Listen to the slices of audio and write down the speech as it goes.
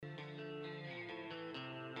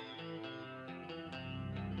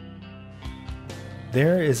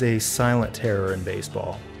There is a silent terror in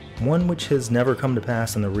baseball, one which has never come to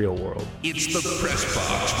pass in the real world. It's the Press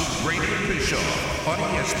Box with Brady and Bischoff on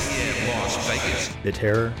ESPN Las Vegas. The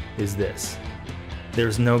terror is this.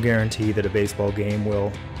 There's no guarantee that a baseball game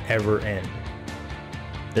will ever end.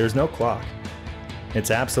 There's no clock.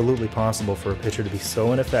 It's absolutely possible for a pitcher to be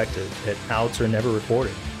so ineffective that outs are never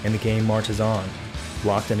recorded, and the game marches on,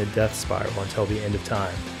 locked in a death spiral until the end of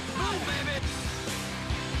time.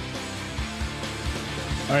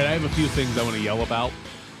 All right, I have a few things I want to yell about.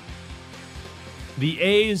 The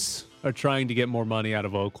A's are trying to get more money out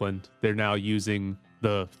of Oakland. They're now using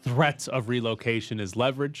the threat of relocation as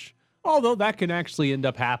leverage, although that can actually end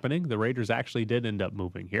up happening. The Raiders actually did end up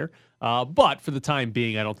moving here. But for the time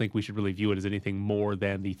being, I don't think we should really view it as anything more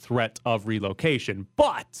than the threat of relocation.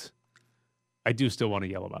 But I do still want to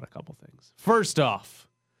yell about a couple things. First off,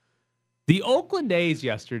 the Oakland A's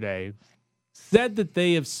yesterday said that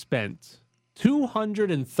they have spent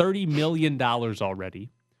 $230 million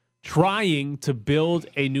already trying to build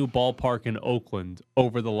a new ballpark in Oakland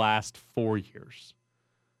over the last 4 years.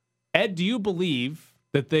 Ed, do you believe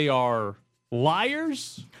that they are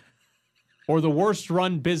liars or the worst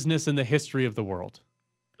run business in the history of the world?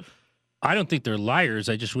 I don't think they're liars.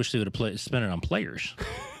 I just wish they would have spent it on players.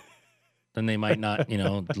 Then they might not,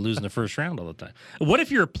 lose in the first round all the time. What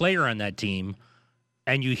if you're a player on that team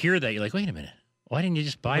and you hear that? You're like, wait a minute. Why didn't you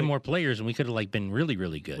just buy more players and we could have been really,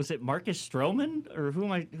 really good? Was it Marcus Stroman or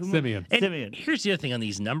Simeon. Simeon. Here's the other thing on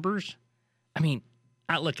these numbers. I mean,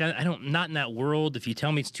 I don't, not in that world. If you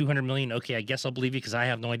tell me it's $200 million, okay, I guess I'll believe you because I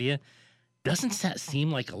have no idea. Doesn't that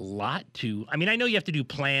seem like a lot to? I mean, I know you have to do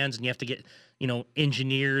plans and you have to get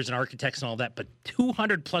engineers and architects and all that, but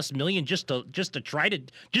 $200+ million just to try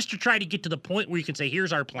to get to the point where you can say,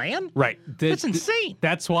 here's our plan. Right. That's insane.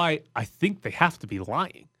 That's why I think they have to be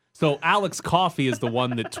lying. So Alex Coffey is the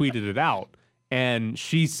one that tweeted it out, and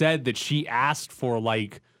she said that she asked for an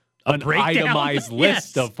breakdown? itemized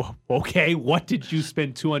list Yes. of, okay, what did you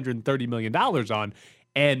spend $230 million on?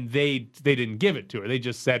 And they didn't give it to her. They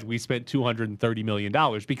just said we spent $230 million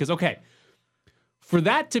because, okay, for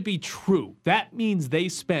that to be true, that means they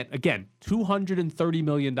spent, again, $230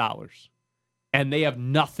 million, and they have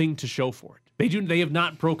nothing to show for it. They do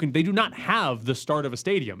not have the start of a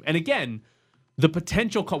stadium. And again, the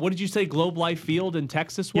potential, what did you say Globe Life Field in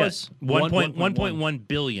Texas was? Yes, 1.1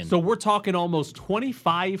 billion. So we're talking almost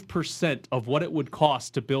 25% of what it would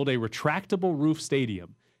cost to build a retractable roof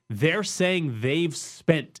stadium. They're saying they've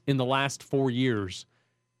spent in the last 4 years,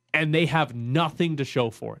 and they have nothing to show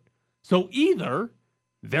for it. So either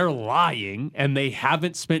they're lying and they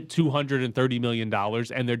haven't spent $230 million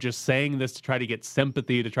and they're just saying this to try to get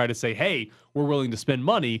sympathy, to try to say, hey, we're willing to spend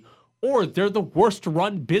money, or they're the worst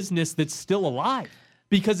run business that's still alive.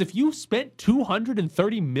 Because if you spent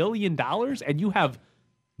 $230 million and you have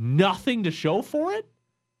nothing to show for it,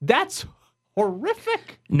 that's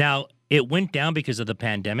horrific. Now, it went down because of the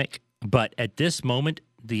pandemic, but at this moment,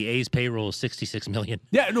 the A's payroll is $66 million.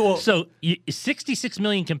 Yeah, no. So $66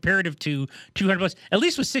 million comparative to $200. At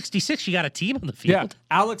least with 66, you got a team on the field.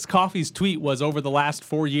 Yeah, Alex Coffey's tweet was over the last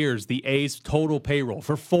 4 years, the A's total payroll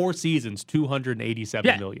for 4 seasons,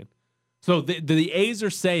 $287 million. So the A's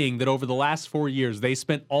are saying that over the last 4 years, they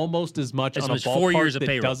spent almost as much on a 4 years ballpark of that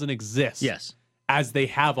payroll. doesn't exist Yes. as they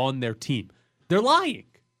have on their team. They're lying.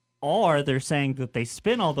 Or they're saying that they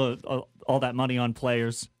spend all that money on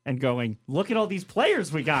players and going, look at all these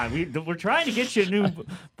players we got. We're trying to get you a new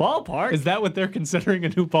ballpark. Is that what they're considering a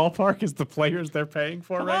new ballpark? Is the players they're paying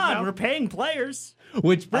for Come right on, now? we're paying players.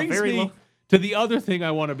 Which brings very me low- to the other thing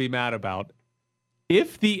I want to be mad about.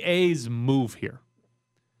 If the A's move here,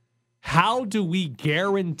 how do we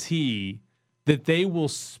guarantee that they will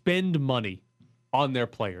spend money on their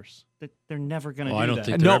players? They're never going to Oh, do I don't that.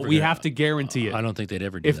 think No, ever we gonna- have to guarantee it. I don't think they'd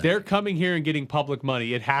ever do If that. they're coming here and getting public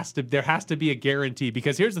money, there has to be a guarantee.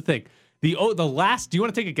 Because here's the thing: the last. Do you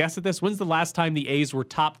want to take a guess at this? When's the last time the A's were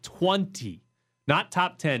top 20, not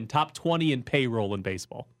top 10, top 20 in payroll in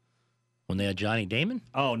baseball? When they had Johnny Damon?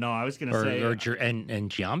 Oh, no, I was going to say. And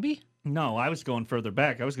Giambi? No, I was going further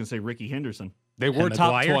back. I was going to say Ricky Henderson. They were And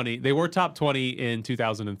top McGuire? 20. They were top 20 in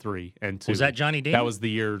 2003 and 2. Was that Johnny Damon? That was the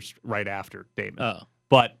years right after Damon. Oh.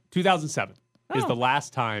 But 2007 is Oh. the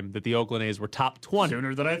last time that the Oakland A's were top 20.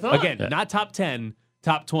 Sooner than I thought. Again, not top 10,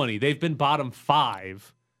 top 20. They've been bottom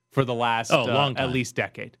 5 for the last long time. at least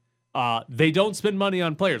decade. They don't spend money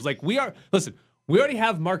on players. We already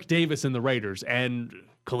have Mark Davis in the Raiders, and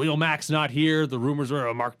Khalil Mack's not here. The rumors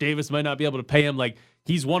are Mark Davis might not be able to pay him.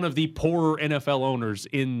 He's one of the poorer NFL owners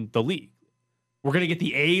in the league. We're going to get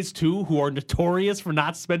the A's, too, who are notorious for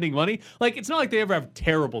not spending money. Like, it's not like they ever have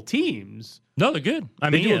terrible teams. No, they're good. I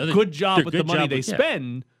They mean, do a good job with the money they yeah.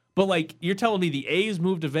 spend. But, like, you're telling me the A's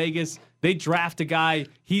move to Vegas, they draft a guy,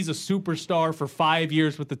 he's a superstar for 5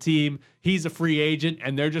 years with the team, he's a free agent,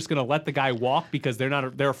 and they're just going to let the guy walk because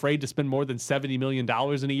they're afraid to spend more than $70 million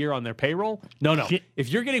in a year on their payroll? No. If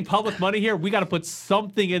you're getting public money here, we got to put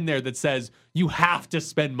something in there that says you have to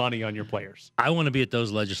spend money on your players. I want to be at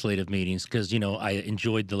those legislative meetings because, I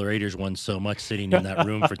enjoyed the Raiders one so much sitting in that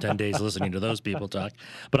room for 10 days listening to those people talk.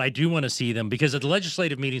 But I do want to see them because at the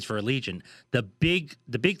legislative meetings for Allegiant, the big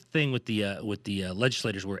thing with the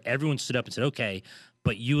legislators where everyone stood up and said, okay,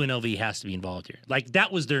 but UNLV has to be involved here. Like,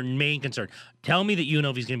 that was their main concern. Tell me that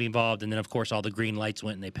UNLV is going to be involved, and then, of course, all the green lights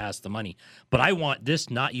went and they passed the money. But I want this,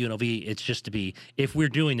 not UNLV. It's just to be, if we're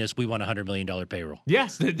doing this, we want a $100 million payroll.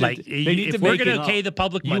 Yes. They need if to we're make going it to okay the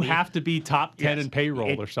public money. You have to be top 10 in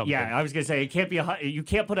payroll or something. Yeah, I was going to say, it can't be you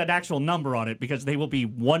can't put an actual number on it because they will be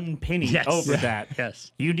one penny over that.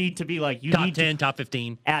 Yes. You need to be like, top 10, top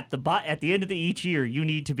 15. At the end of each year, you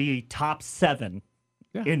need to be top 7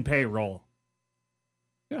 in payroll.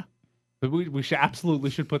 We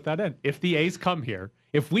should put that in. If the A's come here,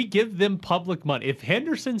 if we give them public money, if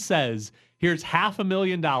Henderson says, here's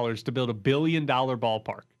 $500,000 to build $1 billion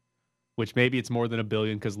ballpark, which maybe it's more than $1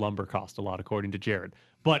 billion because lumber cost a lot, according to Jared.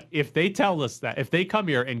 But if they tell us that, if they come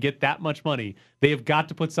here and get that much money, they have got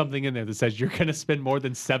to put something in there that says you're going to spend more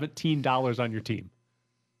than $17 on your team.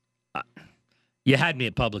 You had me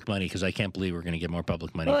at public money because I can't believe we're going to get more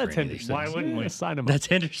public money. Well, for that's any of these Henderson. things. Why wouldn't we sign them up? That's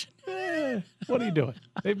Henderson. What are you doing?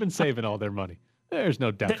 They've been saving all their money. There's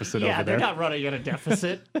no deficit over there. Yeah, they're not running at a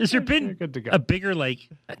deficit. Has there been good to go. a bigger,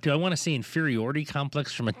 do I want to say inferiority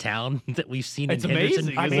complex from a town that we've seen It's in Henderson?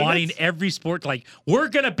 amazing, isn't it? Wanting every sport, we're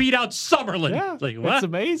going to beat out Summerlin. Yeah, Like, what? it's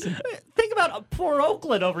amazing. Think about poor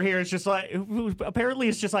Oakland over here. It's just like, who apparently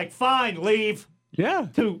it's just like, fine, leave. Yeah.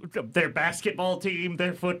 To their basketball team,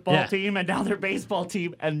 their football team, and now their baseball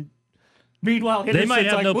team. And meanwhile, They might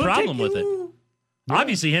have no problem with it. Yeah.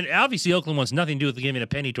 Obviously, Oakland wants nothing to do with giving a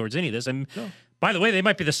penny towards any of this. And by the way, they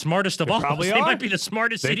might be the smartest of all. probably They are. might be the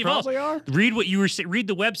smartest They city of all. probably are. Read what you were. Read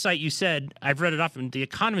the website. You said I've read it off. And the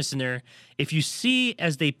Economist in there. If you see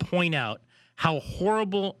as they point out how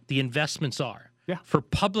horrible the investments are. Yeah. For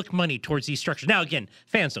public money towards these structures. Now, again,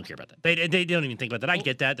 fans don't care about that. They don't even think about that. I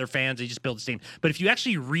get that. They're fans. They just build the stadium. But if you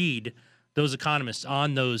actually read those economists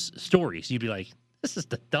on those stories, you'd be like, this is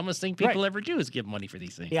the dumbest thing people ever do is give money for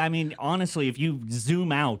these things. Yeah, I mean, honestly, if you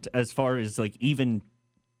zoom out as far as even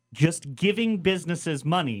just giving businesses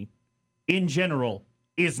money in general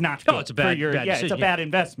is not good. No, it's a bad it's decision. a bad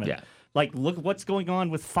investment. Yeah. Like, look what's going on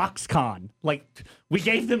with Foxconn. Like, we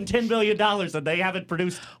gave them $10 billion and they haven't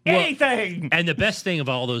produced anything. And the best thing of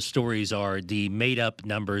all those stories are the made-up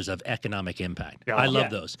numbers of economic impact. I love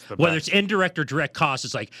those. Whether it's indirect or direct costs,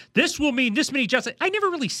 it's like, this will mean this many jobs. I never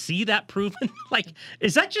really see that proven.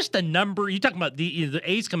 Is that just a number? You're talking about the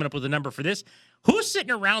A's coming up with a number for this. Who's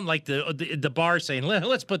sitting around like the bar saying,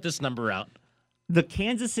 let's put this number out? The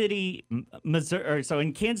Kansas City, Missouri. So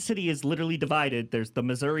in Kansas City is literally divided. There's the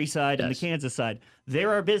Missouri side and the Kansas side.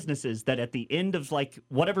 There are businesses that at the end of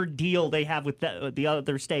whatever deal they have with the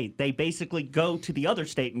other state, they basically go to the other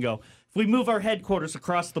state and go, if we move our headquarters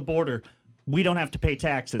across the border, we don't have to pay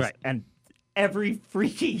taxes. Right. And every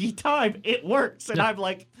freaking time it works. And I'm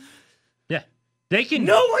like, yeah, they can.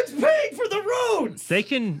 No one's paying for the roads. They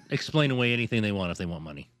can explain away anything they want if they want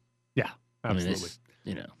money. Yeah, absolutely. I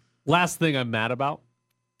mean, Last thing I'm mad about,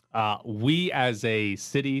 we as a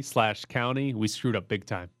city/county, we screwed up big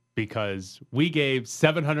time because we gave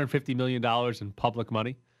 $750 million in public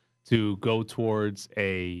money to go towards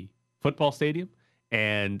a football stadium,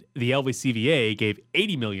 and the LVCVA gave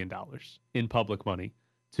 $80 million in public money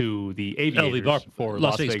to the Aviators for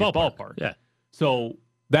Las Vegas Ballpark. Yeah. So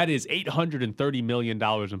that is $830 million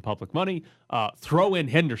in public money. Throw in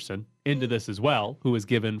Henderson into this as well, who was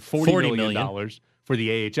given $40 million for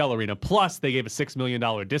the AHL arena. Plus, they gave a $6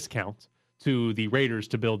 million discount to the Raiders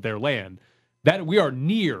to build their land. That we are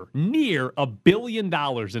near $1 billion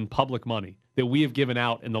in public money that we have given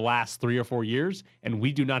out in the last 3 or 4 years, and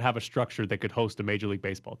we do not have a structure that could host a Major League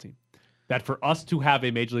Baseball team. That for us to have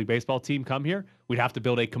a Major League Baseball team come here, we'd have to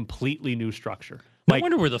build a completely new structure. No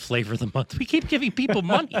wonder we're the flavor of the month. We keep giving people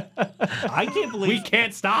money. I can't believe we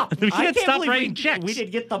can't stop. We can't stop believe writing checks. We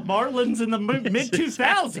did get the Marlins in the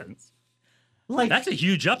mid-2000s. That's a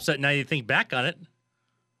huge upset now you think back on it.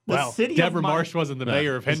 Well, city of Deborah Marsh wasn't the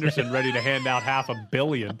mayor of Henderson ready to hand out $500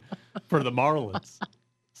 million for the Marlins.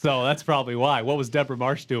 So that's probably why. What was Deborah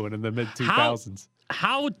Marsh doing in the mid-2000s?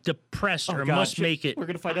 How depressed or must make it... We're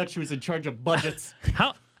going to find out she was in charge of budgets.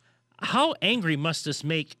 how angry must this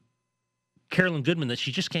make Carolyn Goodman that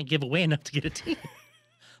she just can't give away enough to get a team?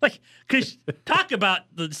 Like, because talk about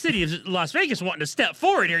the city of Las Vegas wanting to step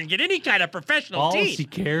forward here and get any kind of professional All team. she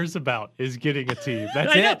cares about is getting a team.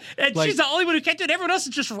 That's I know. it. And Like, she's the only one who can't do it. Everyone else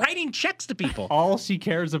is just writing checks to people. all she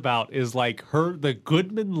cares about is like the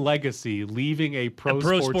Goodman legacy, leaving a pro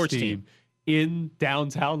sports team in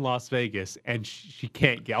downtown Las Vegas, and she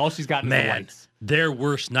can't get. All she's got is the Man, lights. their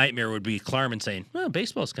worst nightmare would be Klarman saying, "Well,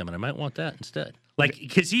 baseball's coming. I might want that instead." Like,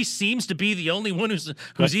 because he seems to be the only one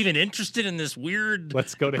who's even interested in this weird.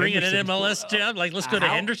 Let's go to bringing Henderson. an MLS job. Like, let's go to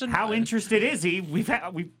Henderson. How interested is he?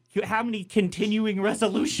 How many continuing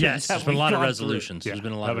resolutions? Yes, have there's been a we lot of gone resolutions. Yeah, There's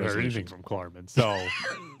been a lot haven't of heard anything resolutions. from Klarman. So,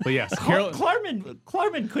 but yes, through? Carolyn.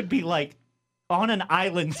 Klarman could be like on an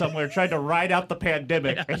island somewhere trying to ride out the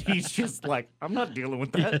pandemic, and he's just like, I'm not dealing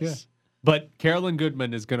with that. Yes. But Carolyn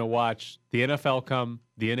Goodman is going to watch the NFL come,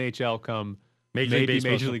 the NHL come, Major League maybe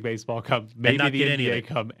Baseball Major come. League Baseball come, maybe not the get any of NBA it.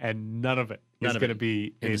 come, and none of it None is of going to it be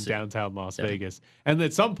in the in city. downtown Las Yeah. Vegas. And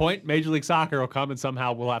at some point, Major League Soccer will come, and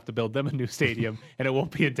somehow we'll have to build them a new stadium, and it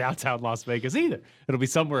won't be in downtown Las Vegas either. It'll be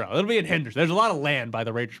somewhere else. It'll be in Henderson. There's a lot of land by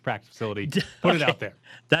the Rangers practice facility. Put it Okay. out there.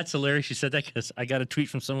 That's hilarious. You said that because I got a tweet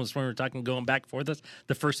from someone this morning. We were talking, going back and forth.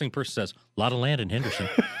 The first thing person says, a lot of land in Henderson.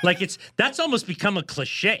 Like, that's almost become a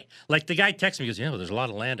cliche. Like, the guy texts me, goes, yeah, well, there's a lot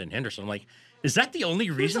of land in Henderson. I'm like, is that the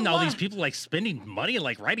only reason all these people like spending money and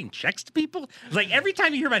like writing checks to people? Like, every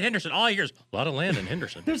time you hear about Henderson, all I hear is a lot of land in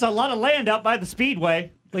Henderson. There's a lot of land out by the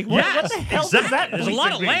Speedway. Like, what the hell does that There's a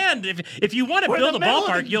lot of mean? land. If you want to We're in build the a middle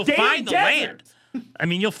of ballpark, the you'll damn find the desert. land. I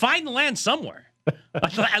mean, you'll find the land somewhere.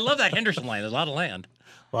 I love that Henderson land. There's a lot of land.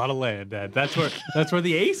 A lot of land, Dad. That's where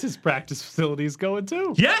the Aces practice facility is going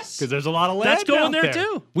too. Yes. Because there's a lot of land. That's going out there,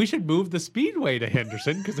 too. We should move the Speedway to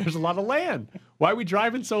Henderson because there's a lot of land. Why are we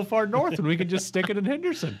driving so far north when we can just stick it in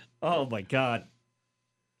Henderson? Oh my God,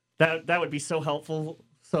 that would be so helpful.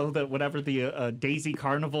 So that whenever the Daisy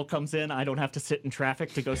Carnival comes in, I don't have to sit in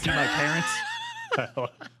traffic to go see my parents.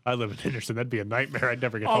 I live in Henderson. That'd be a nightmare. I'd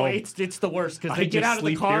never get Oh, home. it's the worst because I they get just out of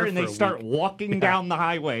the sleep car here and they for a start week. walking down the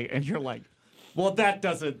highway, and you're like, well,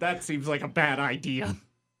 that seems like a bad idea.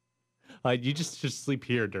 You just sleep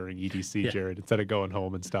here during EDC, Jared, instead of going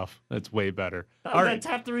home and stuff. That's way better. Oh, All right. that's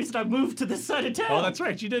half the reason I moved to this side of town. Oh, that's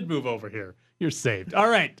right. You did move over here. You're saved. All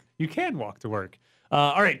right. You can walk to work.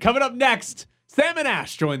 All right. Coming up next, Sam and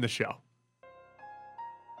Ash join the show.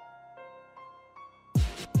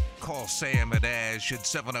 Call Sam and Ash at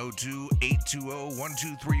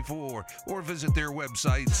 702-820-1234 or visit their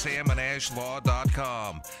website,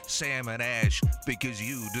 samandashlaw.com. Sam and Ash, because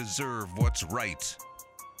you deserve what's right.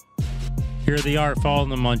 Here they are. Follow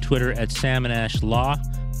them on Twitter at Sam and Ash Law.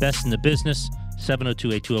 Best in the business.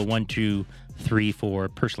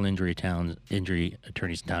 702-820-1234. Personal injury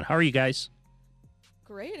attorneys in town. How are you guys?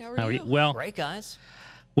 Great. How are you? Well, Great, guys.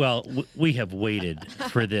 Well, we have waited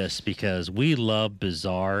for this because we love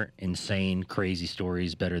bizarre, insane, crazy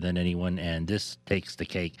stories better than anyone, and this takes the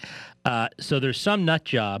cake. So there's some nut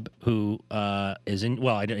job who is in.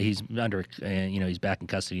 Well, he's under. He's back in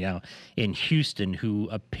custody now in Houston. Who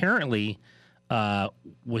apparently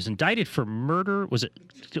was indicted for murder. Was it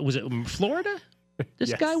Florida?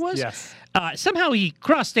 This guy was? Yes. Somehow he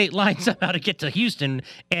crossed state lines somehow to get to Houston,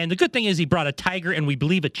 and the good thing is he brought a tiger and we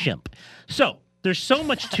believe a chimp. So there's so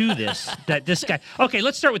much to this that this guy. Okay,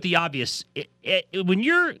 let's start with the obvious. When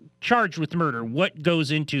you're charged with murder, what goes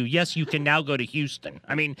into? Yes, you can now go to Houston.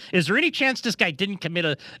 I mean, is there any chance this guy didn't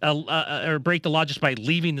commit or break the law just by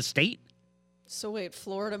leaving the state? So wait,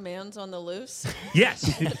 Florida man's on the loose?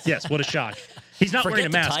 Yes, yes. What a shock. He's not wearing a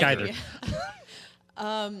Forget the mask tiger.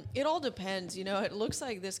 either. It all depends. You know, it looks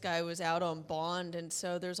like this guy was out on bond, and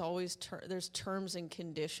so there's always there's terms and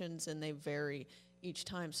conditions, and they vary each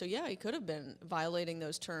time. So yeah, he could have been violating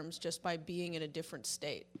those terms just by being in a different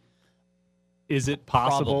state. Is it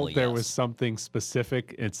possible Probably, there yes. was something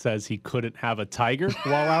specific? It says he couldn't have a tiger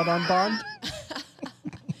while out on bond.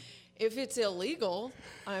 If it's illegal,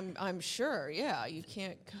 I'm sure. Yeah, you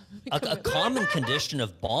can't. A common condition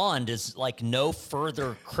of bond is like no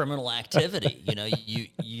further criminal activity. You know,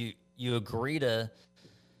 you agree to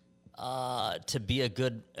be a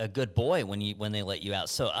good boy when they let you out.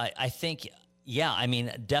 So I think, yeah, I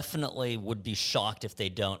mean, definitely would be shocked if they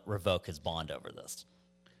don't revoke his bond over this.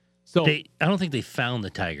 So I don't think they found the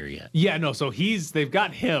tiger yet. yeah, no. So they've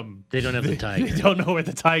got him. They don't have the tiger. They don't know where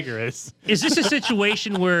the tiger is. Is this a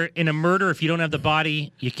situation where in a murder, if you don't have the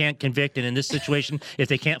body, you can't convict? And in this situation, if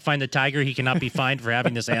they can't find the tiger, he cannot be fined for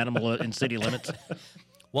having this animal in city limits?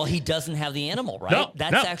 Well, he doesn't have the animal, right? No,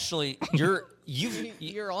 That's no. actually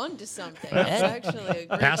You're on to something. That's actually a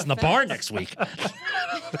great Passing the bar defense. next week.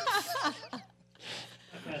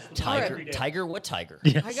 Tiger? What tiger?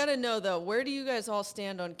 I gotta know though, where do you guys all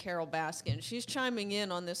stand on Carol Baskin? She's chiming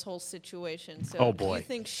in on this whole situation. So Oh, boy. do you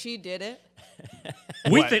think she did it?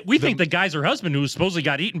 We think the guy's her husband who supposedly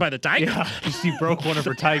got eaten by the tiger. Yeah, she broke one of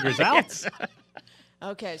her tigers out.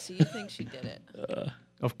 Okay, so you think she did it?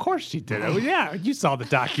 Of course she did it. Yeah, you saw the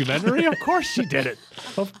documentary. Of course she did it.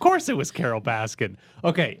 Of course it was Carol Baskin.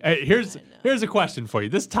 Okay, here's a question for you.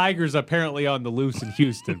 This tiger's apparently on the loose in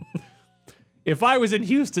Houston. If I was in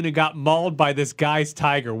Houston and got mauled by this guy's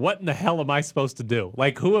tiger, what in the hell am I supposed to do?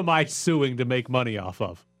 Like, who am I suing to make money off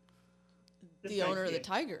of? The owner of the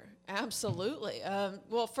tiger. Absolutely.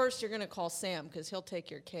 Well, first you're going to call Sam because he'll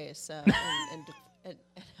take your case and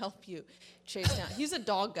help you chase down. He's a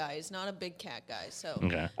dog guy. He's not a big cat guy. So,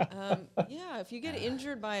 Okay. yeah, if you get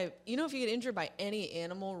injured by, any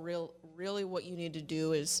animal, really what you need to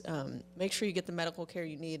do is make sure you get the medical care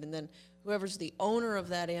you need, and then whoever's the owner of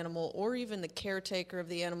that animal or even the caretaker of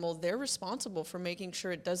the animal, they're responsible for making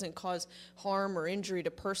sure it doesn't cause harm or injury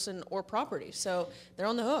to person or property. So they're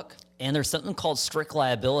on the hook. And there's something called strict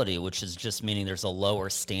liability, which is just meaning there's a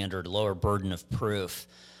lower standard, lower burden of proof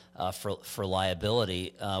for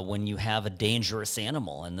liability when you have a dangerous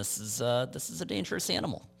animal, and this is a dangerous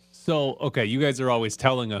animal. So, okay, you guys are always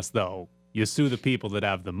telling us, though, you sue the people that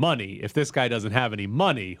have the money. If this guy doesn't have any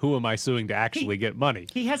money, who am I suing to actually get money?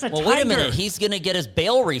 He has a Well, tiger. wait a minute. He's going to get his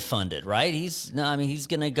bail refunded, right? He's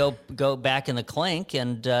going to go back in the clink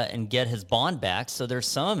and get his bond back. So there's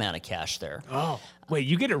some amount of cash there. Oh, wait,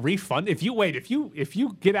 you get a refund? If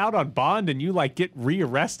you get out on bond and you get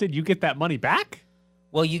rearrested, you get that money back?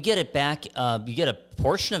 Well, you get it back. You get a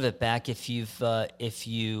portion of it back if you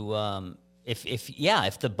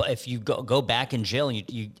go back in jail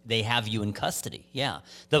and they have you in custody. Yeah,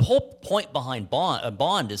 the whole point behind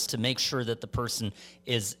bond is to make sure that the person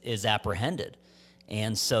is apprehended,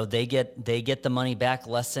 and so they get the money back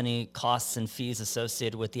less any costs and fees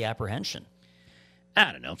associated with the apprehension.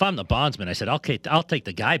 I don't know. If I'm the bondsman, I said, I'll take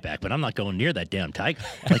the guy back, but I'm not going near that damn tiger.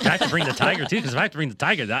 Like, I have to bring the tiger, too, because if I have to bring the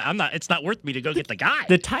tiger, it's not worth me to go get the guy.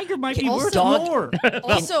 The tiger might be worth dog- more.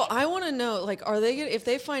 Also, I want to know, are they if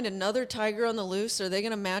they find another tiger on the loose, are they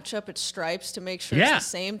going to match up its stripes to make sure it's the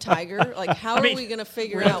same tiger? Like, how are we going to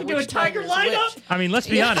figure out do which a tiger tiger's lineup? which? I mean, let's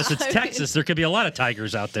be Yeah, honest. It's I mean- Texas. There could be a lot of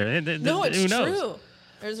tigers out there. No, it's Who knows? true.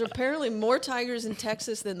 There's apparently more tigers in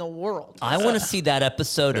Texas than the world. I want to see that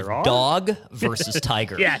episode of Dog versus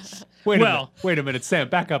Tiger. Yes. Wait a minute, Sam,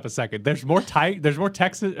 back up a second. There's more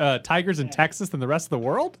Texas tigers in Texas than the rest of the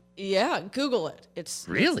world? Yeah, Google it. It's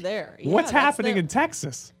Really? there. What's Yeah, that's happening there. in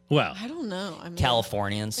Texas? Well, I don't know. I mean,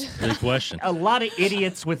 Californians. good question. A lot of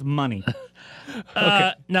idiots with money.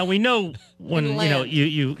 Now we know when Land.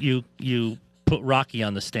 you put Rocky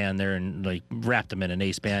on the stand there and wrapped him in an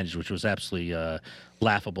ace bandage, which was absolutely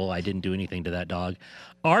laughable. I didn't do anything to that dog.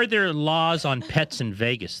 Are there laws on pets in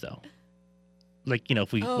Vegas though?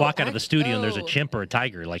 If we walk out of the studio and there's a chimp or a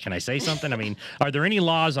tiger, can I say something? I mean, are there any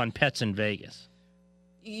laws on pets in Vegas?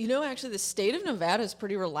 Actually, the state of Nevada is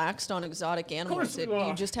pretty relaxed on exotic animals.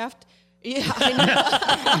 You just have to. Yeah, I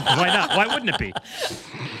know. Why not? Why wouldn't it be?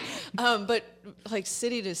 But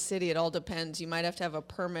city to city, it all depends. You might have to have a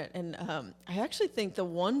permit. And I actually think the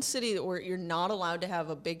one city where you're not allowed to have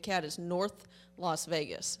a big cat is North Las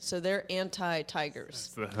Vegas. So they're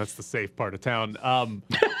anti-tigers. That's the safe part of town.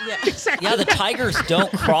 Yeah, Yeah, the tigers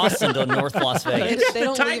don't cross into North Las Vegas. they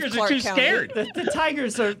don't The leave tigers are Clark too County. scared. The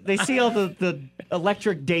tigers they see all the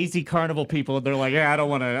electric daisy carnival people, and they're like, yeah, I don't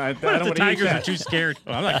want to. I don't The want to tigers are that. too scared.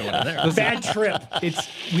 Well, I'm not going in there. Bad trip.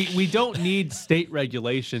 We don't need state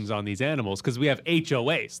regulations on these animals because we have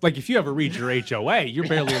HOAs. Like if you ever read your HOA, you're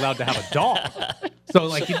barely allowed to have a dog.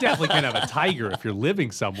 So you definitely can have a tiger if you're living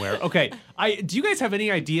somewhere. Okay, do you guys have any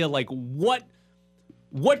idea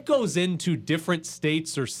what goes into different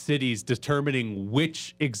states or cities determining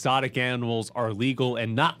which exotic animals are legal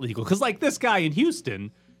and not legal? Because this guy in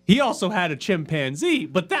Houston, he also had a chimpanzee,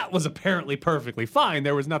 but that was apparently perfectly fine.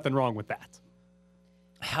 There was nothing wrong with that.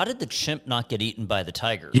 How did the chimp not get eaten by the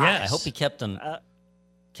tiger? Yes. I hope he kept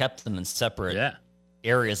them in separate Yeah.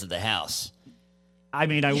 areas of the house. I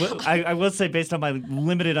mean, I will say, based on my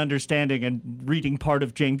limited understanding and reading part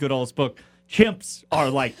of Jane Goodall's book, chimps are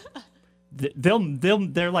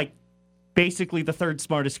they're basically the third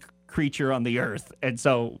smartest creature on the earth, and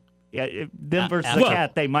so them versus a well-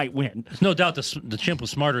 cat, they might win. There's no doubt the chimp was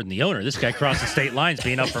smarter than the owner. This guy crossed the state lines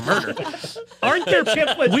being up for murder. Aren't there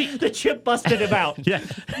The chimp busted him out. Yeah.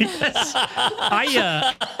 Yes.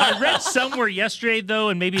 I read somewhere yesterday, though,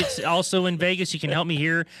 and maybe it's also in Vegas, you can help me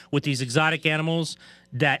here with these exotic animals,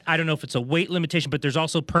 that I don't know if it's a weight limitation, but there's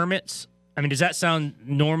also permits. I mean, does that sound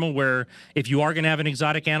normal where if you are going to have an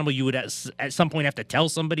exotic animal, you would at some point have to tell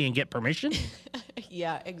somebody and get permission?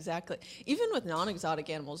 Yeah, exactly. Even with non-exotic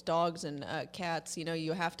animals, dogs and cats,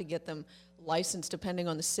 you have to get them licensed depending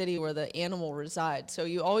on the city where the animal resides. So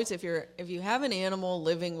you always, if you have an animal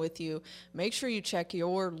living with you, make sure you check check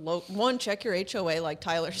your HOA like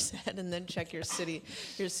Tyler said, and then check your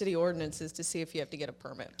city ordinances to see if you have to get a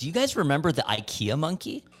permit. Do you guys remember the IKEA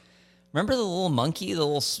monkey? Remember the little monkey, the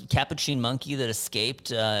little capuchin monkey that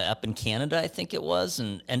escaped up in Canada, I think it was,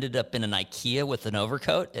 and ended up in an IKEA with an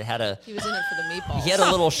overcoat? He was in it for the meatballs. He had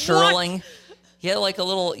a little shirling. He had like a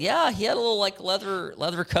little, he had a little like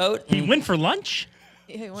leather coat. He went for lunch?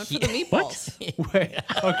 Yeah, he went for the meatballs. Wait,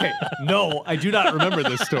 okay, no, I do not remember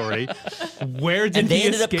this story. Where did And they he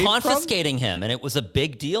ended up escape confiscating him, and it was a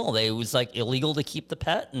big deal. It was like illegal to keep the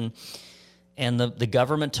pet, and the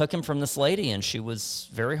government took him from this lady, and she was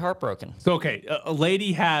very heartbroken. So, okay, a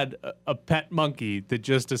lady had a pet monkey that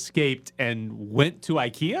just escaped and went to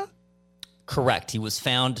IKEA? Correct. He was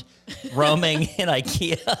found roaming in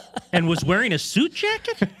IKEA. And was wearing a suit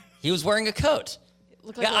jacket? He was wearing a coat.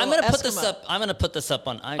 Looked like a I'm little going to put this Eskimo. up. I'm going to put this up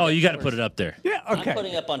on. Oh, you got to put it up there. Yeah, okay. I'm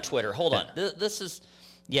putting it up on Twitter. Hold on. This is,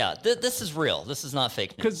 this is real. This is not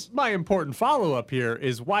fake news. Because my important follow-up here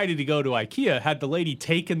is, why did he go to IKEA? Had the lady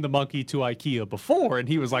taken the monkey to IKEA before? And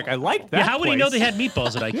he was like, I like that Yeah, how would he know place. they had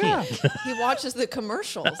meatballs at IKEA? Yeah. He watches the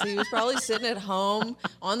commercials. He was probably sitting at home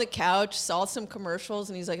on the couch, saw some commercials,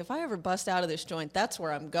 and he's like, if I ever bust out of this joint, that's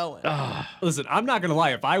where I'm going. Listen, I'm not going to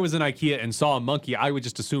lie. If I was in IKEA and saw a monkey, I would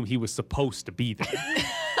just assume he was supposed to be there.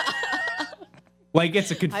 Like,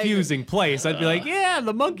 it's a confusing place. I'd be like, yeah,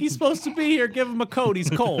 the monkey's supposed to be here. Give him a coat. He's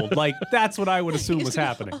cold. Like, that's what I would assume was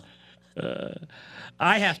happening.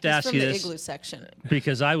 I have to He's ask from you the this igloo section.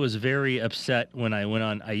 because I was very upset when I went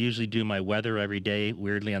on. I usually do my weather every day,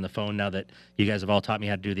 weirdly, on the phone now that you guys have all taught me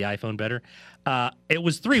how to do the iPhone better. It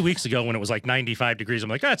was 3 weeks ago when it was like 95 degrees. I'm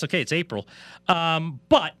like, oh, it's okay. It's April.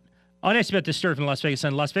 But I'll ask you about this story from the Las Vegas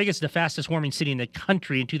Sun. Las Vegas is the fastest warming city in the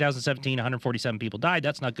country. In 2017, 147 people died.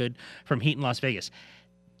 That's not good from heat in Las Vegas.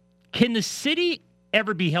 Can the city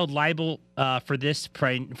ever be held liable for this,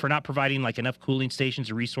 for not providing like enough cooling stations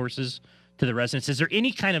or resources to the residents? Is there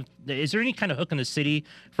any kind of hook in the city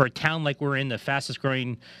for a town like we're in, the fastest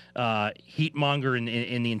growing heat monger in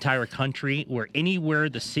the entire country, where anywhere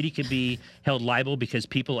the city could be held liable because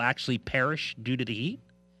people actually perish due to the heat?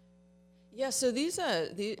 Yeah, so these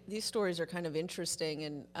stories are kind of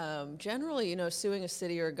interesting, and generally, suing a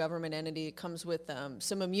city or a government entity comes with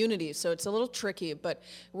some immunity, so it's a little tricky. But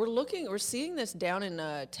we're seeing this down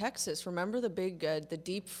in Texas. Remember the big, the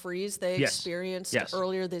deep freeze they experienced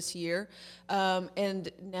earlier this year, and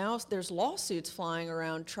now there's lawsuits flying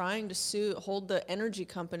around trying to hold the energy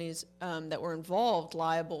companies that were involved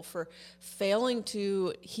liable for failing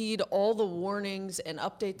to heed all the warnings and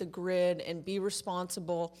update the grid and be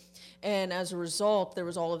responsible. And as a result, there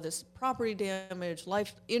was all of this property damage,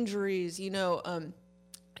 life injuries,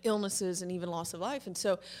 illnesses, and even loss of life. And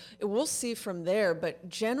so we'll see from there. But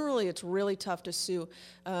generally, it's really tough to sue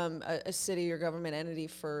a city or government entity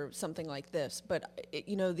for something like this. But,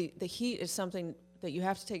 the heat is something that you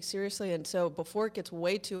have to take seriously. And so before it gets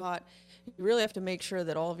way too hot, you really have to make sure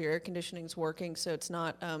that all of your air conditioning is working so it's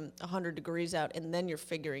not 100 degrees out, and then you're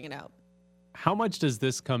figuring it out. How much does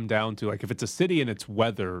this come down to? Like, if it's a city and it's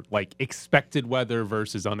weather, like expected weather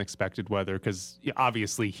versus unexpected weather? Because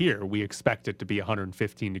obviously here we expect it to be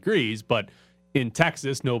 115 degrees, but in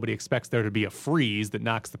Texas, nobody expects there to be a freeze that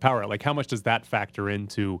knocks the power out. Like, how much does that factor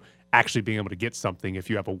into actually being able to get something if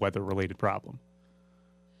you have a weather-related problem?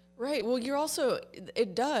 Right. Well,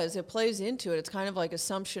 it plays into it. It's kind of like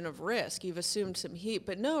assumption of risk. You've assumed some heat,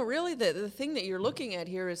 but no, really the thing that you're looking at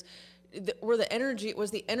here is was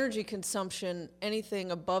the energy consumption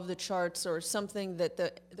anything above the charts, or something that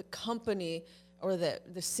the company or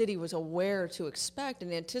the city was aware to expect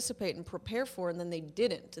and anticipate and prepare for, and then they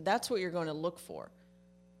didn't. That's what you're going to look for.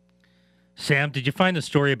 Sam, did you find the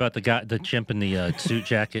story about the chimp in the suit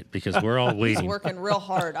jacket? Because we're all waiting. He's working real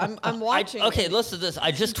hard. I'm watching. Okay, listen to this.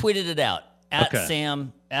 I just tweeted it out at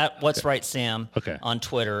Sam, at What's Right Sam on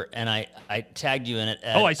Twitter, and I tagged you in it.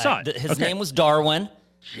 I saw it. His name was Darwin.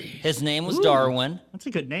 His name was Darwin. That's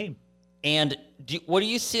a good name. And what do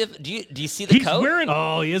you see? Do you see the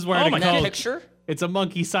coat? He is wearing a that coat. picture? It's a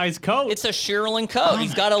monkey-sized coat. It's a shearling coat.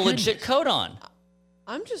 He's got a legit coat on.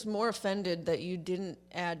 I'm just more offended that you didn't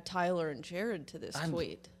add Tyler and Jared to this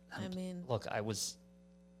tweet. I mean, look,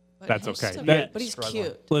 That's he's okay. still- That- but he's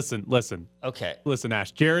cute. Listen, Okay.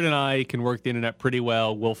 Ash. Jared and I can work the internet pretty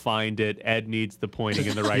well. We'll find it. Ed needs the pointing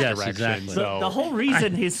in the right Yes, direction. exactly. So The whole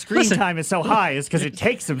reason his screen time is so high is because it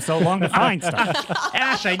takes him so long to find stuff.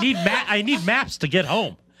 Ash, I need maps to get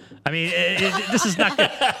home. I mean, this is not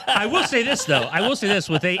good. I will say this, though. I will say this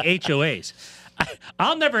with HOAs.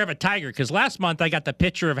 I'll never have a tiger because last month I got the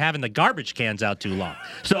picture of having the garbage cans out too long.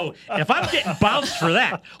 So if I'm getting bounced for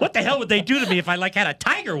that, what the hell would they do to me if I had a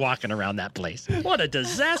tiger walking around that place? What a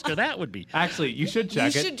disaster that would be. actually, you should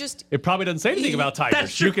check it. should just It probably doesn't say anything about tigers.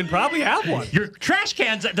 That's true. You can probably have one. Your trash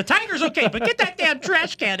cans, the tiger's okay, but get that damn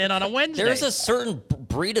trash can in on a Wednesday. There's a certain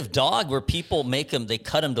breed of dog where people they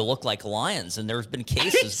cut them to look like lions, and there's been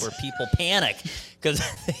cases where people panic because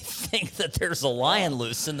they think that there's a lion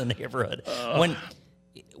loose in the neighborhood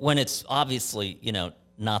when it's obviously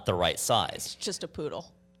not the right size. just a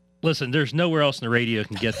poodle. Listen, there's nowhere else in the radio you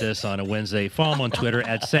can get this on a Wednesday. Follow them on Twitter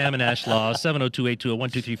at Sam and Ash Law,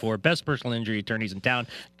 702-820-1234. Best personal injury attorneys in town.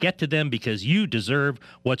 Get to them because you deserve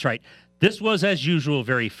what's right. This was, as usual,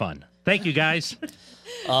 very fun. Thank you, guys.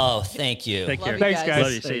 Oh, thank you. Take Love care. you Thanks, guys.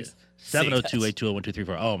 Love you. Say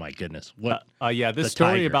 702-820-1234. Oh, my goodness. What? Yeah, this The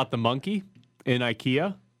story tiger. about the monkey in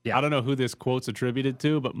IKEA. Yeah. I don't know who this quote's attributed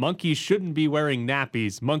to, but monkeys shouldn't be wearing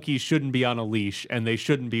nappies. Monkeys shouldn't be on a leash, and they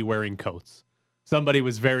shouldn't be wearing coats. Somebody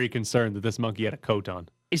was very concerned that this monkey had a coat on.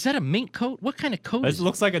 Is that a mink coat? What kind of coat This is it?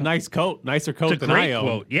 looks like a nice coat, nicer coat It's a than I great own.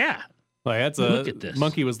 quote. Yeah. Like that's Look at this.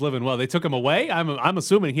 monkey was living well. They took him away. I'm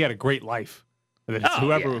assuming he had a great life. That it's Oh,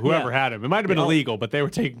 whoever had him. It might have been You know- illegal, but they were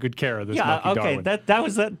taking good care of this Yeah, monkey okay.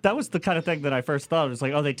 Darwin. That was the kind of thing that I first thought. It was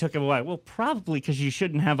like, oh, they took him away. Well, probably because you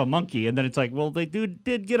shouldn't have a monkey. And then it's like, well, they did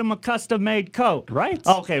get him a custom made coat. Right.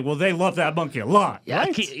 Okay, well, they love that monkey a lot. Yeah,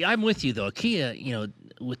 Right? IKEA, I'm with you, though. IKEA,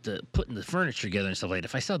 with the putting the furniture together and stuff like that,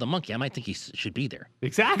 if I saw the monkey, I might think he should be there.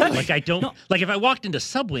 Exactly. Like, I don't, like, if I walked into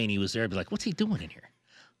Subway and he was there, I'd be like, what's he doing in here?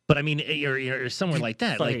 But I mean, or somewhere like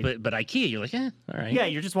that. Like- But IKEA, you're like, all right. Yeah,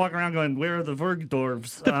 you're just walking around going, where are the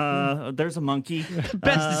Vergdorfs? There's a monkey.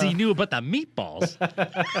 Best is he knew about the meatballs.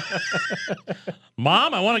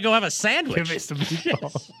 Mom, I want to go have a sandwich. Give me some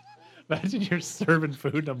meatballs. Imagine you're serving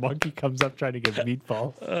food and a monkey comes up trying to get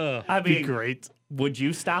meatballs. I Be mean, great. would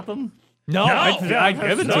you stop him? No, I'd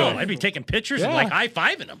give it to No, him. I'd be taking pictures and Yeah. like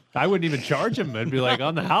high-fiving him. I wouldn't even charge him. I'd be like,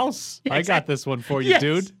 on the house. I got this one for you, Yes.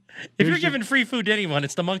 dude. If you're Here's your- giving free food to anyone,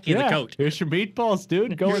 it's the monkey in Yeah, the coat. here's your meatballs,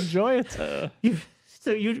 dude. Go enjoy it.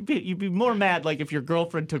 So you'd be more mad like if your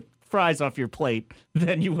girlfriend took fries off your plate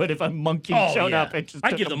than you would if a monkey Oh, showed yeah. up and just I'd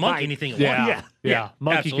took give a the monkey bite. anything it Yeah, wants. yeah.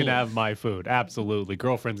 Monkey absolutely. can have my food. Absolutely.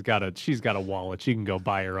 Girlfriend's she's got a wallet. She can go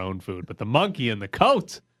buy her own food. But the monkey in the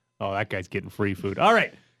coat, oh, that guy's getting free food. All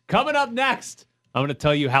right, coming up next, I'm going to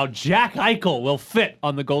tell you how Jack Eichel will fit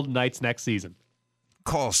on the Golden Knights next season.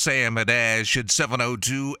 Call Sam and Ash at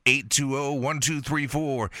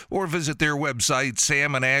 702-820-1234 or visit their website,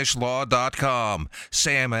 samandashlaw.com.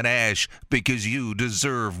 Sam and Ash, because you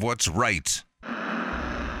deserve what's right.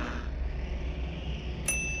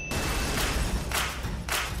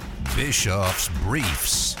 Bischoff's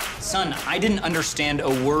Briefs. Son, I didn't understand a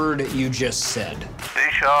word you just said.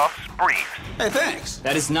 Bischoff's Briefs. Hey, thanks.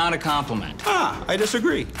 That is not a compliment. Ah, I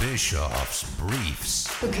disagree. Bischoff's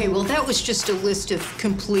Briefs. Okay, well, that was just a list of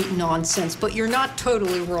complete nonsense, but you're not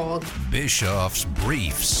totally wrong. Bischoff's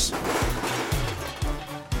Briefs.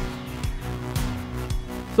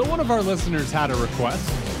 So one of our listeners had a request.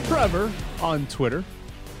 Trevor on Twitter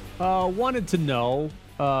wanted to know,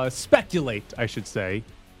 speculate, I should say,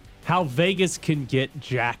 how Vegas can get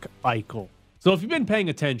Jack Eichel. So if you've been paying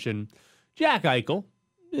attention, Jack Eichel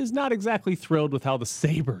is not exactly thrilled with how the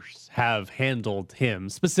Sabres have handled him,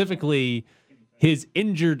 specifically his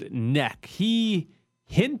injured neck. He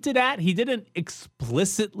hinted at, he didn't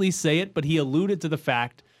explicitly say it, but he alluded to the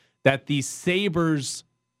fact that the Sabres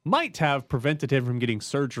might have prevented him from getting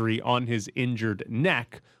surgery on his injured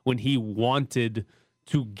neck when he wanted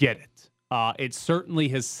to get it. It certainly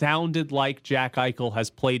has sounded like Jack Eichel has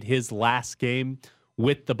played his last game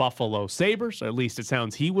with the Buffalo Sabres, or at least it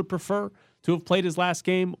sounds he would prefer to have played his last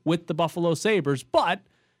game with the Buffalo Sabres, but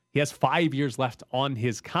he has 5 years left on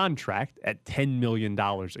his contract at $10 million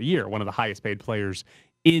a year, one of the highest paid players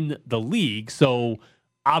in the league. So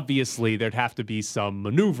obviously there'd have to be some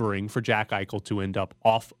maneuvering for Jack Eichel to end up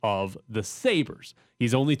off of the Sabres.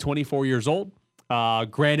 He's only 24 years old.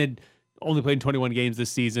 Granted, only played in 21 games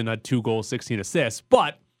this season, had 2 goals, 16 assists,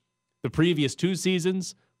 but the previous 2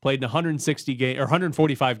 seasons played in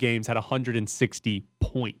 145 games, had 160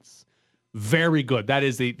 points. Very good. That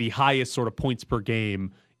is the highest sort of points per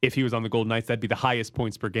game. If he was on the Golden Knights, that'd be the highest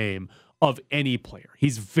points per game of any player.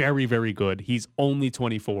 He's very, very good. He's only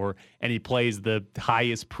 24, and he plays the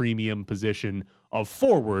highest premium position of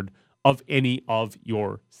forward of any of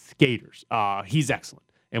your skaters. He's excellent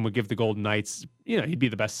and would give the Golden Knights, he'd be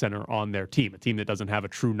the best center on their team, a team that doesn't have a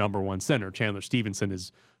true number one center. Chandler Stevenson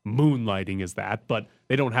is moonlighting as that, but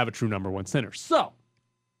they don't have a true number one center. So,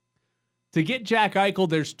 to get Jack Eichel,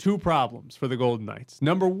 there's two problems for the Golden Knights.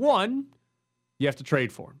 Number one, you have to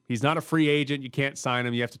trade for him. He's not a free agent. You can't sign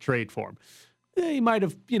him. You have to trade for him. He might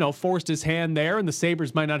have, forced his hand there, and the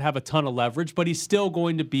Sabres might not have a ton of leverage, but he's still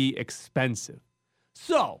going to be expensive.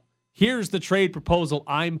 So, here's the trade proposal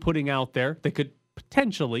I'm putting out there that could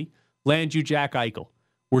potentially land you Jack Eichel.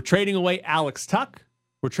 We're trading away Alex Tuck,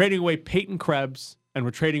 we're trading away Peyton Krebs, and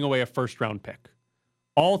we're trading away a first-round pick.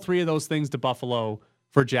 All three of those things to Buffalo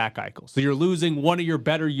for Jack Eichel. So you're losing one of your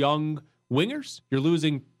better young wingers. You're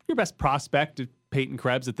losing your best prospect, Peyton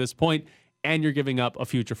Krebs, at this point, and you're giving up a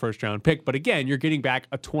future first-round pick. But again, you're getting back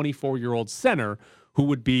a 24-year-old center who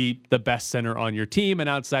would be the best center on your team, and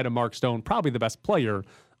outside of Mark Stone, probably the best player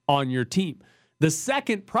on your team. The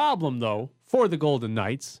second problem, though, for the Golden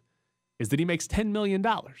Knights is that he makes $10 million.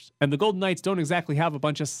 And the Golden Knights don't exactly have a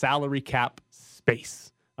bunch of salary cap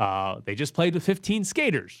space. They just played with 15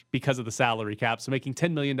 skaters because of the salary cap, so making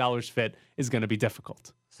 $10 million fit is going to be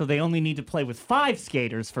difficult. So they only need to play with 5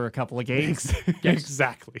 skaters for a couple of games.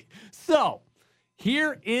 Exactly. So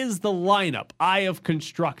here is the lineup I have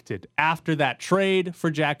constructed after that trade for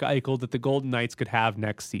Jack Eichel that the Golden Knights could have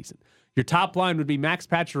next season. Your top line would be Max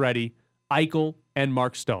Pacioretty, Eichel, and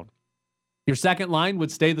Mark Stone. Your second line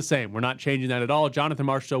would stay the same. We're not changing that at all. Jonathan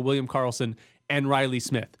Marchessault, William Karlsson, and Riley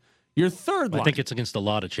Smith. Your third line. I think it's against the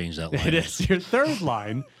law to change that line. It is. Your third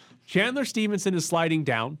line, Chandler Stevenson is sliding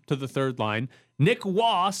down to the third line. Nick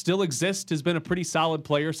Waugh still exists, has been a pretty solid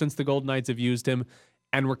player since the Golden Knights have used him.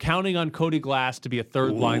 And we're counting on Cody Glass to be a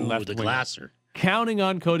third line left winger. The Glasser. Counting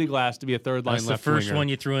on Cody Glass to be a third line left winger. That's the first one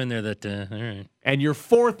you threw in there that, all right. And your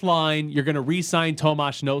fourth line, you're going to re-sign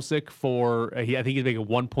Tomas Nosek for, I think he's making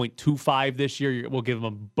 1.25 this year. We'll give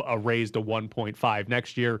him a raise to 1.5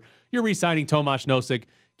 next year. You're re-signing Tomas Nosek.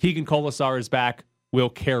 Keegan Colasar is back. Will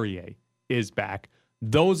Carrier is back.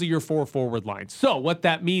 Those are your 4 forward lines. So what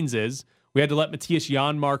that means is we had to let Matthias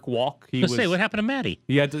Janmark walk. What happened to Matty?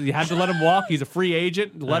 You had to let him walk. He's a free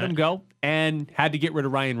agent. Let him go. And had to get rid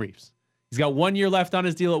of Ryan Reeves. He's got 1 year left on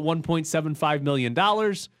his deal at $1.75 million.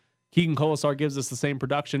 Keegan Colasar gives us the same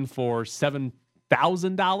production for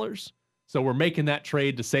 $7,000. So we're making that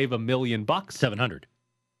trade to save $1 million. 700.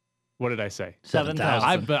 What did I say? 7,000.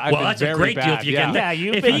 I've been that's very a great bad. deal if you get that.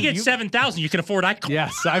 If you get 7,000, you can afford Eichel.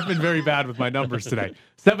 Yes, I've been very bad with my numbers today.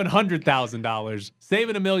 $700,000,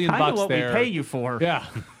 saving $1 million Kind of what there. we pay you for. Yeah,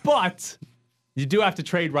 but you do have to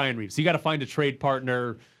trade Ryan Reeves. So you got to find a trade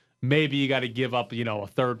partner. Maybe you got to give up, a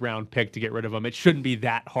third-round pick to get rid of him. It shouldn't be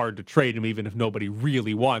that hard to trade him, even if nobody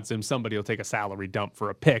really wants him. Somebody will take a salary dump for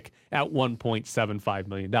a pick at $1.75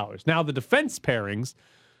 million. Now, the defense pairings,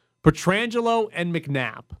 Pietrangelo and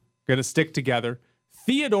McNabb, going to stick together.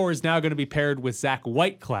 Theodore is now going to be paired with Zach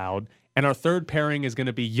Whitecloud, and our third pairing is going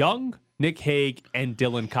to be Young, Nick Hague, and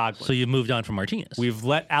Dylan Coghlan. So you moved on from Martinez. We've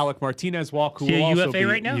let Alec Martinez walk, who Is he will a also UFA be,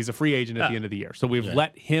 right now? He's a free agent at the end of the year. So we've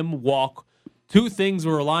let him walk. Two things,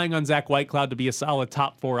 we're relying on Zach Whitecloud to be a solid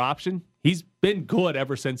top 4 option. He's been good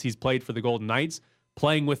ever since he's played for the Golden Knights.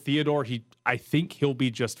 Playing with Theodore, I think he'll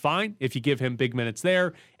be just fine if you give him big minutes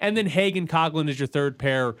there. And then Hague and Coghlan is your third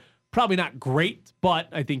pair. Probably not great, but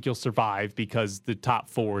I think you'll survive because the top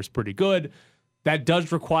 4 is pretty good. That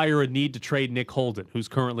does require a need to trade Nick Holden, who's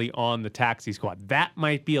currently on the taxi squad. That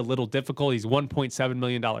might be a little difficult. He's $1.7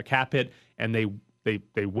 million cap hit, and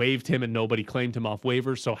they waived him and nobody claimed him off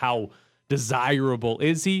waivers. So how desirable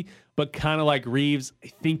is he? But kind of like Reeves, I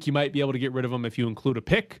think you might be able to get rid of him if you include a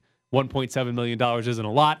pick. $1.7 million isn't a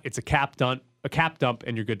lot. It's a cap dump,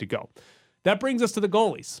 and you're good to go. That brings us to the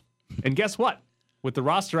goalies. And guess what? With the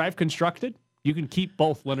roster I've constructed, you can keep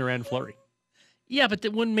both Leonard and Fleury. Yeah, but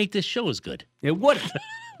that wouldn't make this show as good. It wouldn't.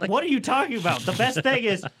 What are you talking about? The best thing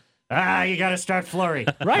is, you got to start Fleury.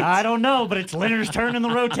 Right. I don't know, but it's Leonard's turn in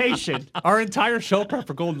the rotation. Our entire show prep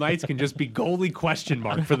for Golden Knights can just be goalie question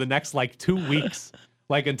mark for the next 2 weeks.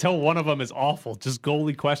 Until one of them is awful, just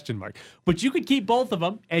goalie question mark. But you could keep both of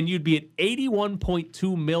them, and you'd be at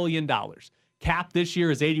 $81.2 million. Cap this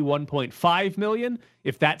year is $81.5 million.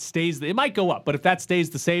 If that stays, it might go up, but if that stays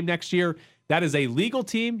the same next year, that is a legal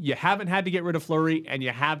team. You haven't had to get rid of Fleury, and you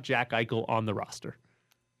have Jack Eichel on the roster.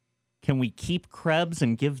 Can we keep Krebs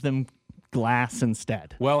and give them Glass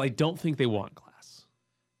instead? Well, I don't think they want Glass.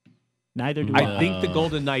 Neither do I think the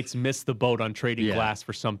Golden Knights missed the boat on trading Glass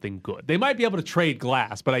for something good. They might be able to trade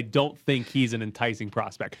Glass, but I don't think he's an enticing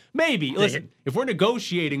prospect. Maybe. Listen, if we're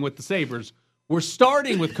negotiating with the Sabres, we're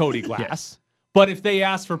starting with Cody Glass, but if they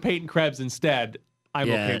ask for Peyton Krebs instead, I'm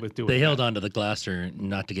okay with doing that. They held on to the Glasser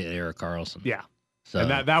not to get Erik Karlsson. Yeah. So, and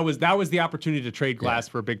that was the opportunity to trade Glass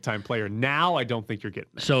for a big-time player. Now I don't think you're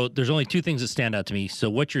getting it. So there's only two things that stand out to me. So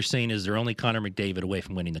what you're saying is they're only Connor McDavid away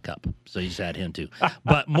from winning the Cup. So you just add him too.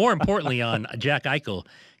 But more importantly on Jack Eichel,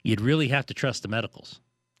 you'd really have to trust the medicals.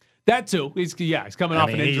 That too. He's coming off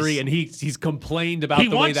an injury, and he's complained about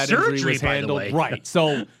the way that injury was handled. Right.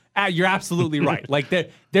 So you're absolutely right. Like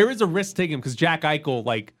there is a risk taken because Jack Eichel,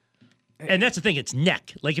 like. And that's the thing, it's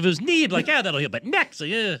neck. Like if it was knee, like that'll heal, but neck, so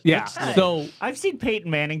yeah. So I've seen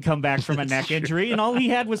Peyton Manning come back from a neck injury, and all he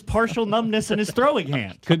had was partial numbness in his throwing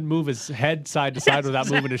hand. Couldn't move his head side to side without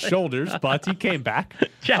moving his shoulders, but he came back.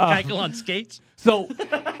 Jack Eichel on skates. So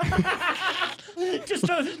just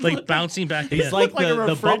like bouncing back. He's like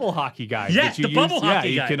the bubble hockey guy. Yes, the bubble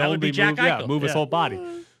hockey guy. He can only move his whole body.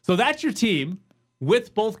 So that's your team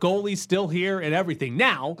with both goalies still here and everything.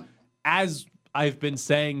 Now, as I've been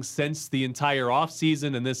saying since the entire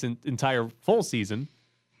offseason and this entire full season,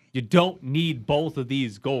 you don't need both of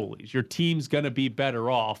these goalies. Your team's going to be better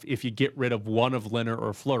off if you get rid of one of Leonard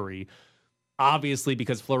or Fleury. Obviously,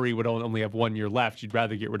 because Fleury would only have 1 year left, you'd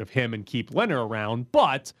rather get rid of him and keep Leonard around.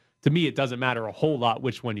 But to me, it doesn't matter a whole lot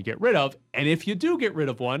which one you get rid of. And if you do get rid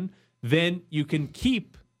of one, then you can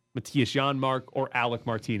keep Matthias Janmark or Alec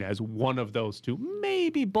Martinez, one of those two.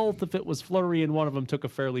 Maybe both if it was Fleury and one of them took a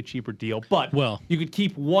fairly cheaper deal. But you could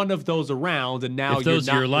keep one of those around, and now if those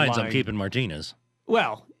are your lines, I'm keeping Martinez.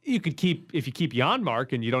 Well, you could keep if you keep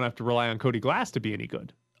Janmark, and you don't have to rely on Cody Glass to be any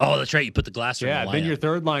good. Oh, that's right. You put the Glass in the lineup. Then your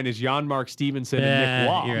third line is Janmark, Stevenson, and Nick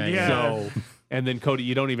Waugh. Right. So, and then Cody,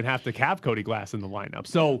 you don't even have to have Cody Glass in the lineup.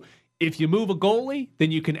 So if you move a goalie,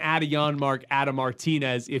 then you can add a Janmark, add a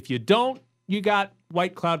Martinez. If you don't, you got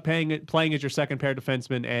White Cloud playing as your second pair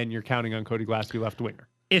defenseman, and you're counting on Cody Glass to be left winger.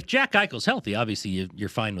 If Jack Eichel's healthy, obviously you're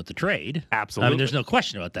fine with the trade. Absolutely. I mean, there's no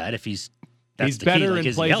question about that. If he's better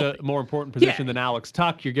and plays a more important position than Alex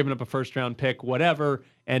Tuch, you're giving up a first-round pick, whatever,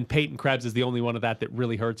 and Peyton Krebs is the only one of that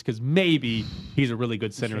really hurts because maybe he's a really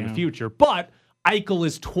good center in the future. But Eichel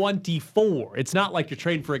is 24. It's not like you're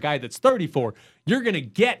trading for a guy that's 34. You're going to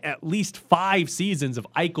get at least 5 seasons of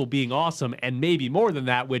Eichel being awesome and maybe more than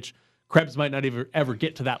that, which Krebs might not ever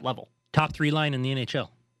get to that level. Top 3 line in the NHL.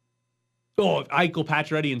 Oh, Eichel,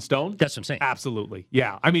 Pacioretty, and Stone? That's what I'm saying. Absolutely.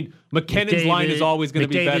 Yeah. I mean, McKinnon's line is always going to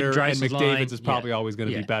be better, and McDavid's is probably always going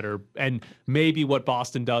to be better. And maybe what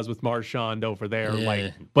Boston does with Marchand over there.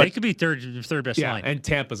 But it could be third best line. And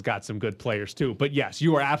Tampa's got some good players too. But yes,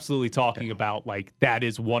 you are absolutely talking about that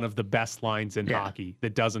is one of the best lines in hockey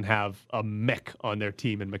that doesn't have a Mick on their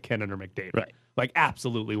team in McKinnon or McDavid. Right.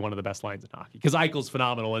 Absolutely one of the best lines in hockey. Because Eichel's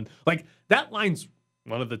phenomenal. And that line's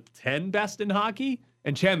one of the 10 best in hockey.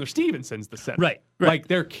 And Chandler Stevenson's the center. Right.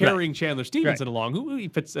 They're carrying Chandler Stevenson along. Who he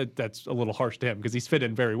fits, that's a little harsh to him because he's fit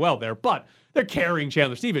in very well there. But they're carrying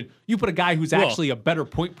Chandler Stevenson. You put a guy who's actually a better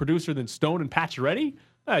point producer than Stone and Pacioretty?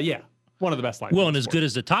 One of the best lines. Well, and as good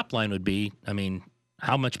as the top line would be, I mean,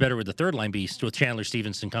 how much better would the third line be with Chandler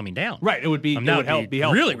Stevenson coming down? Right. It would be. It would be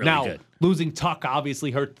helpful. Really now, good. Losing Tuch obviously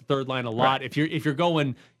hurt the third line a lot. Right. If you're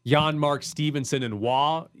going Janmark, Stevenson, and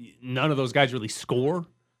Waugh, none of those guys really score.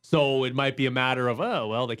 So it might be a matter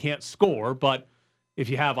of, they can't score. But if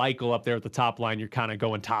you have Eichel up there at the top line, you're kind of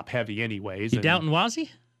going top heavy anyways. You doubting Wazzy?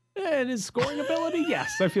 And his scoring ability,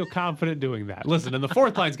 yes. I feel confident doing that. Listen, and the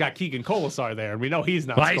fourth line's got Keegan Colasar there, and we know he's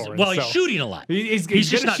not scoring. He's shooting a lot. He's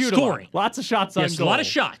just not scoring. Lots of shots on goal. A lot of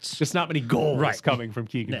shots. Just not many goals coming from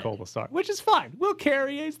Keegan Colasar, which is fine. Will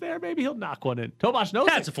Carrier's there. Maybe he'll knock one in. Tomas Nosek.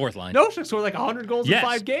 That's a fourth line. Nosek scored 100 goals in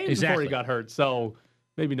 5 games before he got hurt. So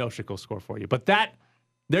maybe Nosek will score for you. But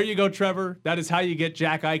there you go, Trevor. That is how you get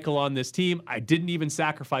Jack Eichel on this team. I didn't even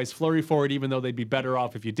sacrifice Fleury for it, even though they'd be better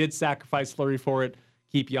off if you did sacrifice Fleury for it.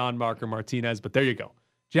 Keep Janmark or Martinez, but there you go.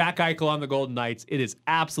 Jack Eichel on the Golden Knights. It is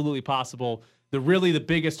absolutely possible. The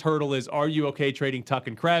biggest hurdle is, are you okay trading Tuch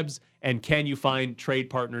and Krebs, and can you find trade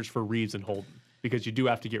partners for Reeves and Holden? Because you do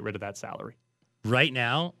have to get rid of that salary. Right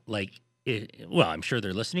now, I'm sure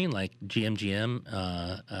they're listening, GM,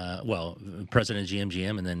 President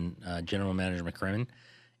GM, and then General Manager McCrimmon.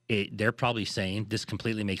 They're probably saying this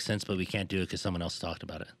completely makes sense, but we can't do it because someone else talked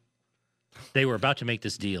about it. They were about to make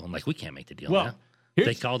this deal. I'm like, we can't make the deal now.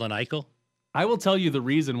 They called on Eichel. I will tell you the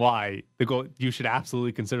reason why you should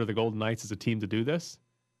absolutely consider the Golden Knights as a team to do this.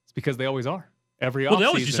 It's because they always are. Every Well, they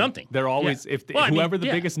always do offseason, something. They're always whoever the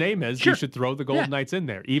biggest name is, Sure. you should throw the Golden Knights in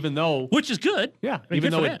there, even though which is good. Yeah, I mean, even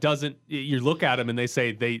good though for it them. doesn't. You look at them and they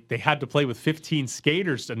say they had to play with 15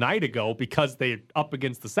 skaters a night ago because they're up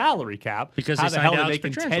against the salary cap. Because how they the signed hell are Alex they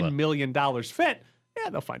making Pietrangelo. $10 million fit? Yeah,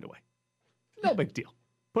 they'll find a way. No big deal.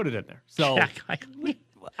 Put it in there. So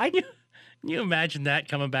Can you imagine that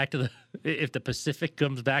coming back to if the Pacific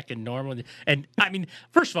comes back in normal? And I mean,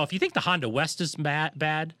 first of all, if you think the Honda West is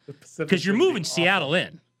bad, because you're moving Seattle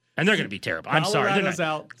in, and they're going to be terrible. I'm sorry, they're Colorado's not.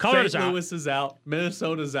 out. Colorado's St. out. Louis is out.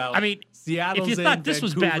 Minnesota's out. I mean, Seattle's if you in, thought this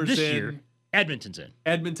was bad Vancouver's this in, year, Edmonton's in,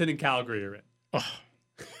 Edmonton and Calgary are in.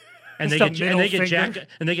 and they Just a get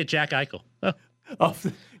middle Jack Eichel. Oh, Oh,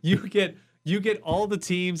 you get all the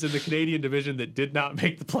teams in the Canadian division that did not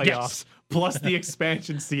make the playoffs, Yes. plus the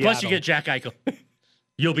expansion Seattle. plus you get Jack Eichel.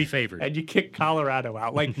 You'll be favored. And you kick Colorado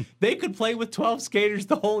out. Like, they could play with 12 skaters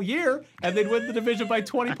the whole year, and they'd win the division by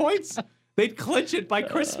 20 points. They'd clinch it by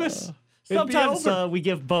Christmas. It'd be Sometimes over. we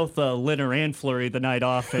give both Linner and Fleury the night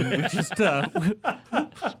off, and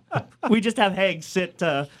we just have Haig sit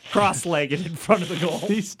cross-legged in front of the goal.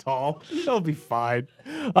 He's tall. He'll be fine.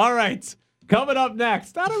 All right. Coming up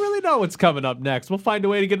next. I don't really know what's coming up next. We'll find a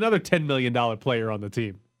way to get another $10 million player on the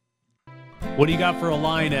team. What do you got for a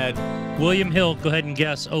line, Ed? William Hill, go ahead and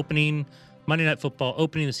guess. Opening Monday Night Football,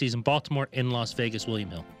 opening the season, Baltimore in Las Vegas, William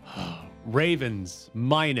Hill. Ravens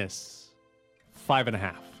minus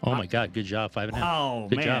 5.5. Oh, my God. Good job. 5.5. Oh,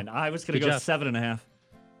 Good man. job. I was going to Good go job. 7.5.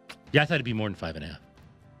 Yeah, I thought it'd be more than 5.5.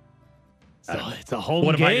 So it's a home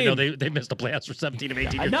What am I to know? game. They missed the playoffs for 17 of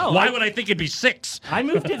 18 I years. know. Why would I think it'd be 6? I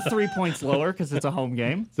moved it 3 points lower because it's a home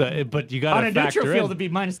game. But you got On to a factor neutral in. field, it'd be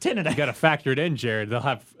minus 10.5. You got to factor it in, Jared. They'll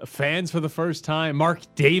have fans for the first time. Mark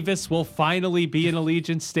Davis will finally be in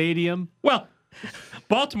Allegiant Stadium. Well,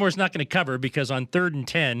 Baltimore's not going to cover because on 3rd and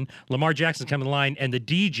 10, Lamar Jackson's coming to the line, and the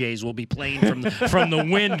DJs will be playing from the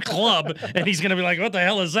Win Club, and he's going to be like, "What the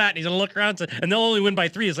hell is that?" And he's going to look around, and they'll only win by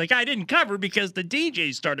 3. It's like, I didn't cover because the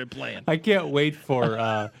DJs started playing. I can't wait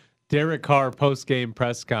for Derek Carr post-game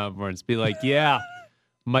press conference. Be like, yeah,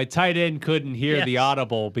 my tight end couldn't hear the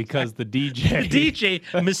audible because the DJ. The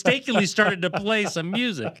DJ mistakenly started to play some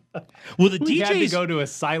music. Will the We had to DJs go to a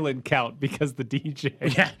silent count because the DJ.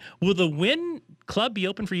 Yeah. Will the Win Club be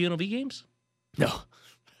open for UNLV games? No.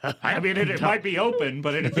 I mean, it might be open,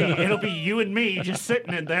 but it'll be you and me just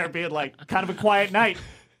sitting in there being like kind of a quiet night.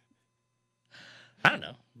 I don't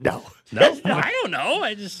know. No. No, I don't know.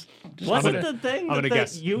 I just Wasn't the thing I'm that gonna the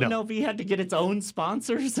guess no. UNLV had to get its own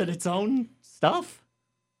sponsors and its own stuff?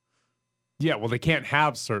 Yeah, well, they can't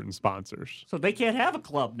have certain sponsors. So they can't have a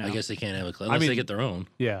club now. I guess they can't have a club unless they get their own.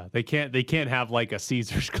 Yeah, they can't have like a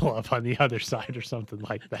Caesars Club on the other side or something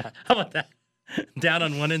like that. How about that? Down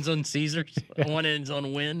on one end zone Caesars, one end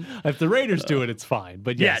zone Win. If the Raiders do it, it's fine.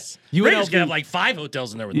 But yes, Raiders can have like 5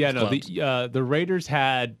 hotels in there with yeah, those no, clubs. the Raiders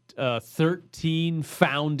had 13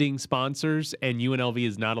 founding sponsors, and UNLV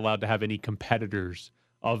is not allowed to have any competitors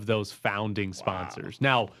of those founding sponsors.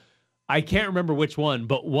 Now, I can't remember which one,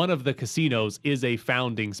 but one of the casinos is a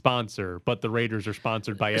founding sponsor, but the Raiders are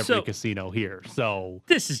sponsored by every casino here. So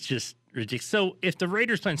This is just ridiculous. So if the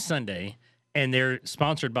Raiders play on Sunday and they're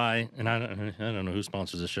sponsored by, and I don't know who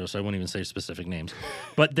sponsors this show, so I won't even say specific names,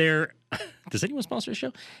 but they're does anyone sponsor the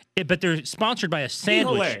show? But they're sponsored by a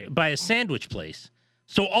sandwich place.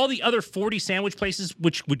 So all the other 40 sandwich places,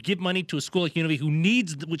 which would give money to a school like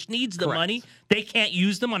UNLV, which needs the money, they can't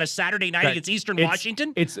use them on a Saturday night against Eastern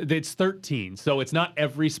Washington. It's 13, so it's not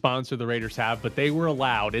every sponsor the Raiders have, but they were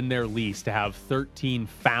allowed in their lease to have 13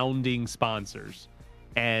 founding sponsors,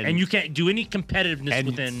 and you can't do any competitiveness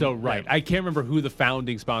within. So right, I can't remember who the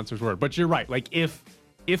founding sponsors were, but you're right. Like if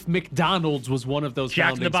McDonald's was one of those Jack in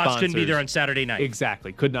founding the Box sponsors, couldn't be there on Saturday night.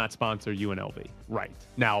 Exactly, could not sponsor UNLV. Right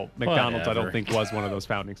now, McDonald's I don't think was one of those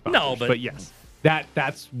founding sponsors. No, but yes,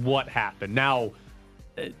 that's what happened. Now,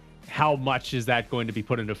 how much is that going to be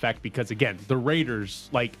put into effect? Because again, the Raiders,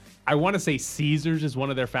 like I want to say Caesars is one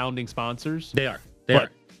of their founding sponsors. They are.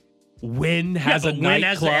 Win has a Win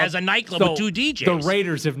nightclub. has a nightclub with 2 DJs. The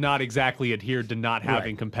Raiders have not exactly adhered to not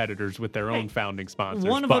having competitors with their own founding sponsors.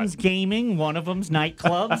 One of them's gaming, one of them's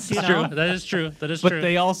nightclubs. You know? True. That is true. But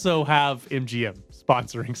they also have MGM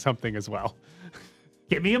sponsoring something as well.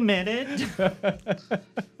 Give me a minute.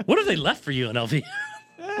 What have they left for UNLV?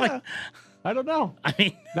 I don't know. I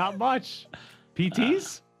mean, not much.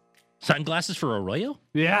 PTs? Sunglasses for Arroyo?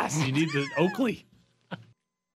 Yes, you need the Oakley.